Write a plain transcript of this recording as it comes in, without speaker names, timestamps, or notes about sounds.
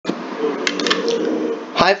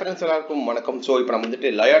Hi friends, எல்லாருக்கும் வணக்கம். So இப்போ நம்ம வந்துட்டு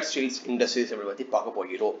லயாட் ஸ்டீல்ஸ் இண்டஸ்ட்ரீஸ் பற்றி பார்க்க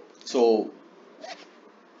போகிறோம். ஸோ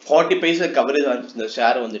 40 பைசா கவரேஜ் இந்த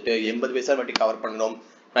ஷேர் வந்துட்டு 80 பைசா மட்டும் கவர் பண்ணணும்,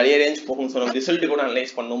 நிறைய ரேஞ்ச் போகணும்னு சொன்னோம், ரிசல்ட் கூட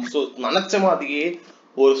அனலைஸ் பண்ணணும். ஸோ நினச்ச மாதிரியே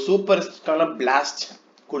ஒரு சூப்பர்ஸ்டான பிளாஸ்ட்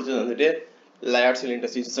கொடுத்தது வந்துட்டு லயாட் ஸ்டீல்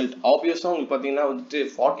இண்டஸ்ட்ரீஸ் ரிசல்ட். ஆப்வியஸாக உங்களுக்கு பார்த்தீங்கன்னா வந்துட்டு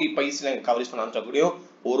 40 பைஸில் கவரேஜ் பண்ண ஆரம்பிச்சக்கூடியும்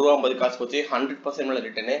 ₹1.50 போச்சு, 100% மேலே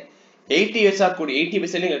ரிட்டர்னு. 80 இயர்ஸா கூட 80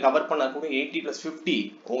 பைசா நீங்க கவர் பண்ணா கூட 80 + 50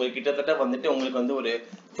 உங்களுக்கு கிட்டத்தட்ட வந்துட்டு உங்களுக்கு வந்து ஒரு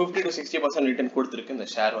 50 to 60% ரிட்டர்ன் கொடுத்துருக்கு இந்த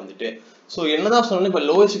ஷேர் வந்துட்டு. ஸோ என்னதான் சொல்லணும், இப்போ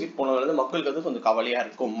லோயர் சர்க்யூட் போனதுல வந்து மக்களுக்கு வந்து கொஞ்சம் கவலையா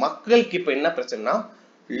இருக்கும். மக்களுக்கு இப்போ என்ன பிரச்சனைனா,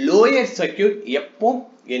 லோயர் சர்க்யூட் எப்போ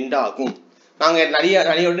எண்ட் ஆகும்? நாங்க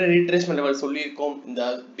நிறைய ரீட்ரேஸ்மெண்ட் லெவல் சொல்லியிருக்கோம். இந்த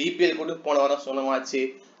பிபிஎல் கூட போன வாரம் சொன்னமாச்சு,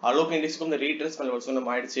 அலோக் இண்டெக்ஸ்க்கும் இந்த ரீட்ரேஸ்மெண்ட் லெவல்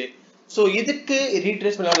சொன்னமாயிடுச்சு. ஸோ இதுக்கு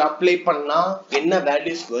ரீட்ரேஸ்மெண்ட் லெவல் அப்ளை பண்ணா என்ன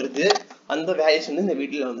வேல்யூஸ் வருது, அந்த வேல்யூஸ் வந்து இந்த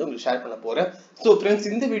வீடியோல வந்து உங்களுக்கு ஷேர் பண்ண போறேன். ஸோ ஃப்ரெண்ட்ஸ்,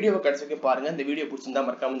 இந்த வீடியோவை கடைசிக்கு பாருங்க. இந்த வீடியோ பிடிச்சிருந்தா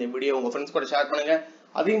மறக்காம இந்த வீடியோ உங்க ஃப்ரெண்ட்ஸ் கூட ஷேர் பண்ணுங்க.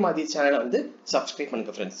 அதே மாதிரி சேனலை வந்து சப்ஸ்கிரைப்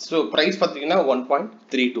பண்ணுங்க ஃப்ரெண்ட்ஸ். ஸோ பிரைஸ் பார்த்தீங்கன்னா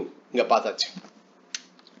 1.32 இங்க பார்த்தாச்சு.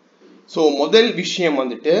 ஸோ முதல் விஷயம்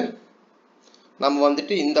வந்துட்டு நம்ம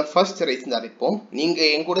வந்துட்டு இந்த ஃபர்ஸ்ட் ரைஸ் தான் அரைப்போம். நீங்க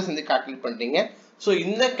என் கூட சேர்ந்து கால்குலேட் பண்றீங்க. ஸோ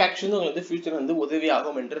இந்த கேக்ஷன் உங்களுக்கு ஃபியூச்சர் வந்து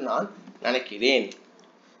உதவியாகும் என்று நான் நினைக்கிறேன்.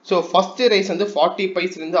 ஸோ ஃபர்ஸ்ட் ரைஸ் வந்து 40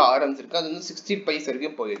 பைஸ்லேருந்து ஆரம்பிச்சிருக்கு, அது வந்து 60 பைஸ்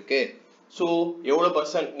வரைக்கும் போயிருக்கு. ஸோ எவ்வளோ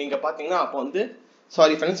பர்சன்ட் நீங்க பார்த்தீங்கன்னா அப்போ வந்து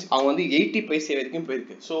சாரி ஃப்ரெண்ட்ஸ், அவங்க வந்து 80 பைசே வரைக்கும்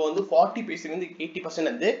போயிருக்கு. ஸோ வந்து 40 பைஸ்லேருந்து 80%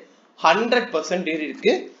 வந்து 100% ஏறி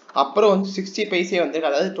இருக்கு. அப்புறம் வந்து 60 பைசே வந்து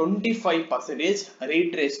அதாவது 25%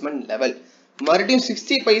 ரீட்ரேஸ்மெண்ட் லெவல். மறுபடியும்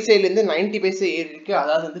 60 பைசேலேருந்து 90 பைசே ஏறி இருக்கு,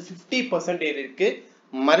 அதாவது வந்து 50% ஏறி இருக்கு.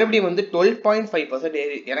 மறுபடியும் வந்து 12.5%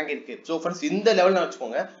 ஏறி இறங்கி இருக்கு. ஸோ ஃப்ரெண்ட்ஸ், இந்த லெவல்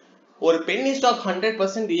வச்சுக்கோங்க. ஒரு பென்னி ஸ்டாக்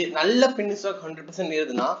 100% நல்ல பென்னி ஸ்டாக் 100%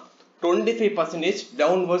 ஏறுதுன்னா 25%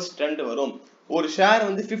 டவுன்வர்ட்ஸ் ட்ரெண்ட் வரும். ஒரு ஷேர்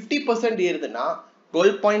வந்து 50% ஏறுதுன்னா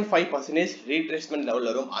 12.5% ரீட்ரேஸ்மெண்ட் லெவல்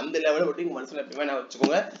வரும். அந்த லெவலை பற்றி மனசுல எப்பவுமே நான்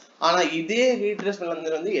வச்சுக்கோங்க. ஆனா இதே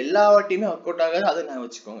ரீட்ரேஸ்மெண்ட் வந்து எல்லா வாட்டியுமே ஒர்க் அவுட் ஆகாது, அதை நான்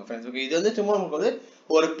வச்சுக்கோங்க ஃப்ரெண்ட்ஸ். ஓகே, இது வந்து சும்மா நமக்கு வந்து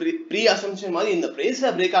ஒரு ப்ரீ அசம்ஷன் மாதிரி. இந்த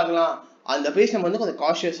பிரைஸ்ல பிரேக் ஆகலாம், அந்த பிரைஸ் நம்ம வந்து கொஞ்சம்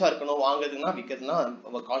காஷியஸா இருக்கணும், வாங்குறதுன்னா விற்கிறதுனா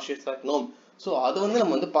நம்ம காஷியஸா இருக்கணும். ஸோ அது வந்து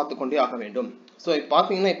நம்ம வந்து பார்த்துக்கொண்டே ஆக வேண்டும். ஸோ இப்போ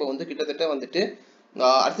பார்த்தீங்கன்னா இப்போ வந்து கிட்டத்தட்ட வந்துட்டு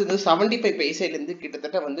அடுத்தது 75 பைசைலேருந்து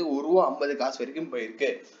கிட்டத்தட்ட வந்து ₹1.50 வரைக்கும் போயிருக்கு.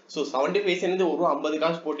 ஸோ 70 பைசைலேருந்து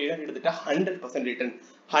 ₹1.50 போட்டீங்கன்னா கிட்டத்தட்ட 100% ரிட்டர்ன்.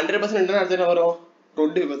 100% ரிட்டர்ன் அடுத்த வரும்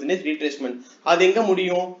 20% ரீட்ரேஸ்மெண்ட். அது எங்க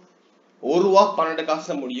முடியும்?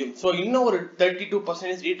 ₹1.12 முடியும். ஸோ இன்னும் ஒரு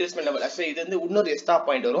 32% ரீட்ரேஸ்மெண்ட் லெவல். ஆக்சுவலி இது வந்து இன்னொரு எக்ஸ்ட்ரா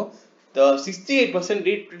பாயிண்ட் வரும். 68%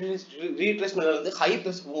 ரீட்ரேஸ்மெண்ட் வந்து ஹை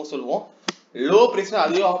பிரைஸ் சொல்லுவோம், லோ பிரைஸ்ல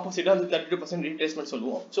அதுவே ஆப்போசிட்டா வந்து 32% ரீட்ரேஸ்மெண்ட்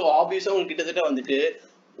சொல்லுவோம். ஸோ ஆப்வியஸா உங்களுக்கு கிட்டத்தட்ட வந்துட்டு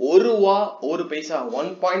 ₹1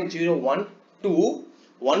 1.01 to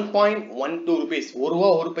 1.12 rupees,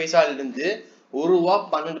 ₹1 இருந்து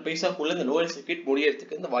 ₹1.12 இந்த லோயர் சர்க்யூட்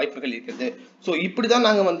முடியறதுக்கு இந்த வாய்ப்புகள் இருக்குது. ஸோ இப்படிதான்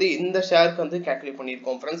நாங்க வந்து இந்த ஷேருக்கு வந்து கால்குலேட்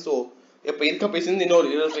பண்ணியிருக்கோம் ஃப்ரெண்ட்ஸ். ஸோ இப்போ இருக்க பைசா இருந்து இன்னொரு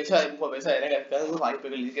 20 பைசா 30 பைசா இறங்க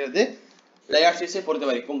வாய்ப்புகள் இருக்கிறது லயாட் ஸ்டீல்ஸை பொறுத்த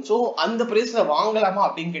வரைக்கும். ஸோ அந்த பிரைஸ்ல வாங்கலாமா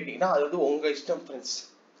அப்படின்னு கேட்டீங்கன்னா அது வந்து உங்க இஷ்டம் ஃப்ரெண்ட்ஸ்,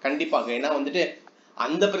 கண்டிப்பாக. ஏன்னா வந்துட்டு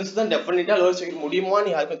அந்த பிரைஸ் தான் டெஃபினட்டா லோயர் சர்க்யூட்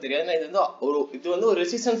முடியுமான்னு யாருக்கும் தெரியாது. இது வந்து ஒரு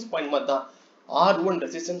ரெசிஸ்டன்ஸ் பாயிண்ட் மாதிரி தான், R1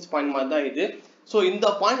 ரெசிஸ்டன்ஸ் பாயிண்ட் மாதிரி தான் இது. ஸோ இந்த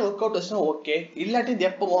பாயிண்ட் ஒர்க் அவுட் ஆச்சுன்னா ஓகே, இல்லாட்டி இது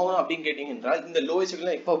எப்போ வாங்கணும் அப்படின்னு கேட்டீங்க என்றால் இந்த லோயர்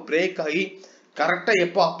சர்க்யூட்ல எப்போ பிரேக் ஆகி கரெக்டா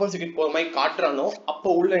எப்போ அப்பர் சர்க்யூட் போற மாதிரி காட்டுறானோ அப்போ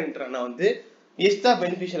உள்ள என்ட்ரானா வந்து எக்ஸ்ட்ரா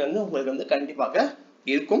பெனிஃபிஷியல் வந்து உங்களுக்கு வந்து கண்டிப்பாக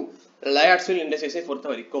இருக்கும் லயாட் ஸ்டீல் இண்டஸ்ட்ரீஸை பொறுத்த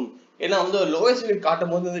வரைக்கும். ஏன்னா வந்து லோயர் சர்க்யூட்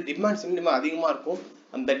காட்டும் போது வந்து டிமாண்ட் அதிகமா இருக்கும்.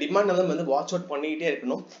 அந்த டிமாண்ட் வந்து வாட்ச் அவுட் பண்ணிக்கிட்டே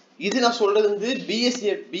இருக்கணும். இது நான் சொல்றது வந்து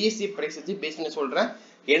பிஎஸ்சி பிரைஸ் வச்சு பேஸ் பண்ணி சொல்றேன்.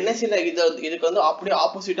 என்எஸ்சில இதுக்கு வந்து அப்படியே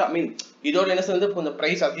ஆப்போசிட்டா, ஐ மீன் இதோட என்எஸ் வந்து கொஞ்சம்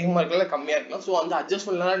பிரைஸ் அதிகமா இருக்கலாம் கம்மியா இருக்கலாம். ஸோ அந்த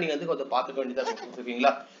அட்ஜஸ்ட்மெண்ட்லாம் நீங்க வந்து கொஞ்சம் பார்த்துக்க வேண்டியதா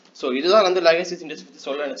இருக்கீங்களா. ஸோ இதுதான் வந்து லயாட் ஸ்டீல் இண்டஸ்ட்ரி பத்தி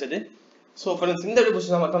சொல்ல நினைச்சது. ஸோ ஃப்ரெண்ட்ஸ், இந்த வீடியோ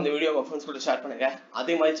பிடிச்சா மட்டும் அந்த வீடியோ உங்க ஃப்ரெண்ட்ஸ் கூட ஷேர் பண்ணுங்க.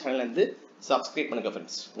 அதே மாதிரி சேனல் வந்து சப்ஸ்கிரைப் பண்ணுங்க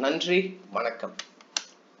ஃப்ரெண்ட்ஸ். நன்றி, வணக்கம்.